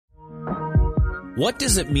What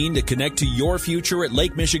does it mean to connect to your future at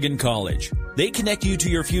Lake Michigan College? They connect you to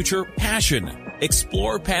your future passion.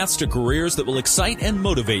 Explore paths to careers that will excite and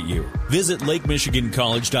motivate you. Visit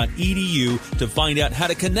lakemichigancollege.edu to find out how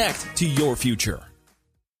to connect to your future.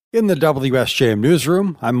 In the WSJM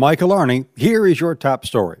newsroom, I'm Michael Arney. Here is your top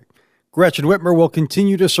story. Gretchen Whitmer will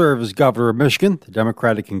continue to serve as governor of Michigan. The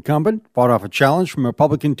Democratic incumbent fought off a challenge from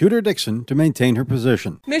Republican Tudor Dixon to maintain her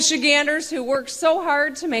position. Michiganders who worked so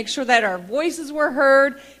hard to make sure that our voices were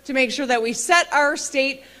heard, to make sure that we set our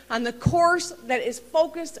state on the course that is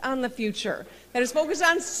focused on the future, that is focused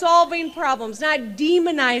on solving problems, not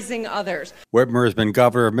demonizing others. Whitmer has been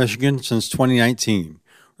governor of Michigan since 2019.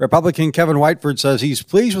 Republican Kevin Whiteford says he's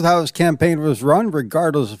pleased with how his campaign was run,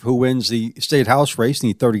 regardless of who wins the state house race in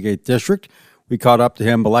the 38th district. We caught up to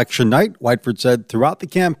him election night. Whiteford said throughout the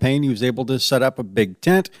campaign he was able to set up a big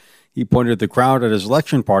tent. He pointed at the crowd at his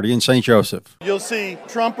election party in St. Joseph. You'll see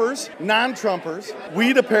Trumpers, non-Trumpers,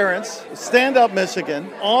 We the Parents, Stand Up Michigan,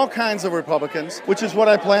 all kinds of Republicans, which is what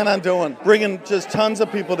I plan on doing, bringing just tons of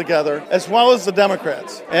people together, as well as the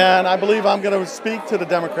Democrats. And I believe I'm going to speak to the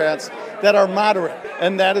Democrats that are moderate,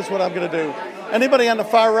 and that is what I'm going to do. Anybody on the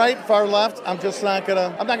far right, far left, I'm not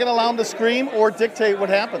going to allow them to scream or dictate what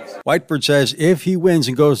happens. Whiteford says if he wins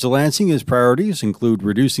and goes to Lansing, his priorities include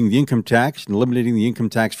reducing the income tax and eliminating the income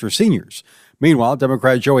tax for seniors. Meanwhile,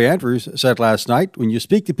 Democrat Joey Andrews said last night, when you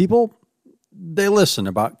speak to people, they listen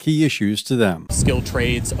about key issues to them. Skilled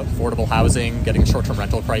trades, affordable housing, getting the short-term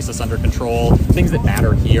rental crisis under control, things that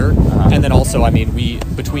matter here. And then also, we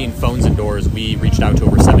between phones and doors, we reached out to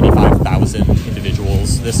over 75,000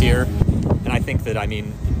 individuals this year. And I think that,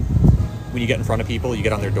 when you get in front of people, you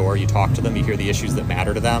get on their door, you talk to them, you hear the issues that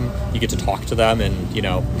matter to them, you get to talk to them and,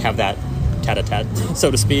 have that tete-a-tete,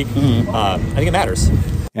 so to speak. I think it matters.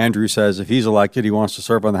 Andrew says if he's elected, he wants to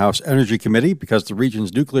serve on the House Energy Committee because the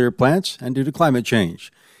region's nuclear plants and due to climate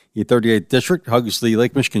change. The 38th District hugs the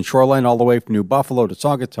Lake Michigan shoreline all the way from New Buffalo to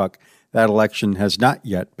Saugatuck. That election has not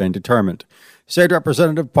yet been determined. State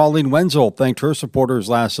Representative Pauline Wenzel thanked her supporters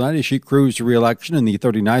last night as she cruised to re-election in the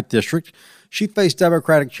 39th District. She faced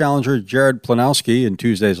Democratic challenger Jared Planowski in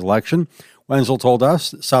Tuesday's election. Wenzel told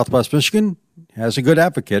us that Southwest Michigan has a good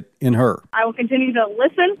advocate in her. I will continue to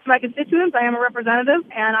listen to my constituents. I am a representative,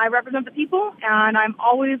 and I represent the people, and I'm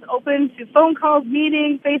always open to phone calls,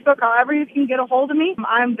 meetings, Facebook, however you can get a hold of me.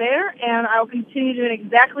 I'm there, and I will continue doing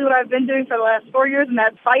exactly what I've been doing for the last 4 years, and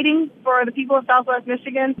that's fighting for the people of Southwest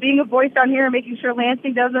Michigan, being a voice down here and making sure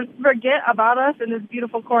Lansing doesn't forget about us in this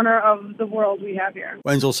beautiful corner of the world we have here.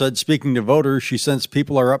 Wenzel said, speaking to voters, she senses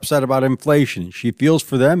people are upset about inflation. She feels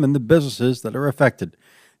for them and the businesses that are affected.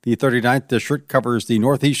 The 39th District covers the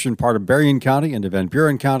northeastern part of Berrien County and Van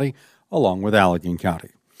Buren County, along with Allegan County.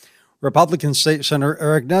 Republican State Senator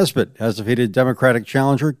Eric Nesbitt has defeated Democratic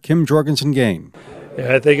challenger Kim Jorgensen-Gain.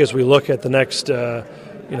 Yeah, I think as we look at the next 4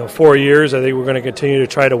 years, I think we're going to continue to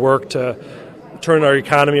try to work to turn our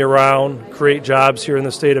economy around, create jobs here in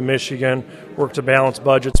the state of Michigan, work to balance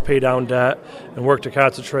budgets, pay down debt, and work to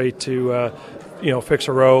concentrate to fix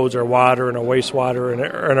our roads, our water, and our wastewater,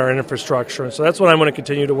 and our infrastructure. And so that's what I'm going to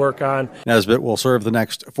continue to work on. Nesbitt will serve the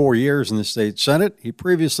next 4 years in the state Senate. He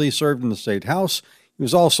previously served in the state House. He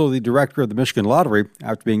was also the director of the Michigan Lottery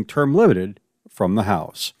after being term limited from the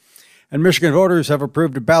House. And Michigan voters have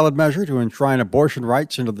approved a ballot measure to enshrine abortion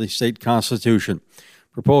rights into the state constitution.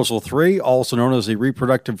 Proposal 3, also known as the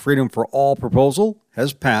Reproductive Freedom for All proposal,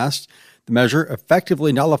 has passed. The measure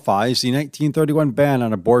effectively nullifies the 1931 ban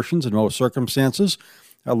on abortions in most circumstances.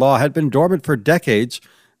 A law had been dormant for decades,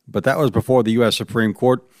 but that was before the U.S. Supreme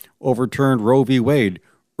Court overturned Roe v. Wade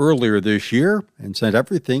earlier this year and sent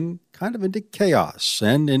everything kind of into chaos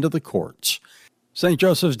and into the courts. St.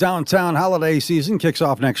 Joseph's downtown holiday season kicks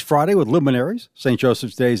off next Friday with luminaries. St.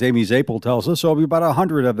 Joseph's Day's Amy Zapel tells us there'll be about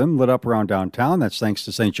 100 of them lit up around downtown. That's thanks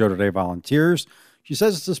to St. Joe Today volunteers. She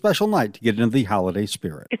says it's a special night to get into the holiday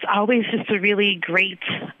spirit. It's always just a really great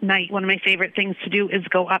night. One of my favorite things to do is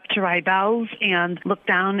go up to Rybells and look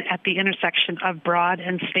down at the intersection of Broad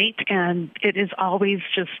and State. And it is always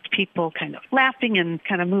just people kind of laughing and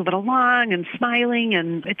kind of moving along and smiling.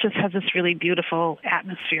 And it just has this really beautiful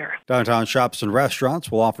atmosphere. Downtown shops and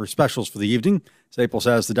restaurants will offer specials for the evening. Zapel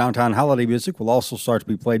says the downtown holiday music will also start to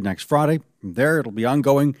be played next Friday. From there, it'll be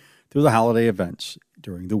ongoing through the holiday events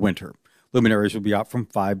during the winter. Luminaries will be out from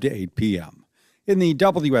 5 to 8 p.m. In the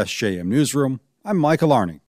WSJM newsroom, I'm Michael Arney.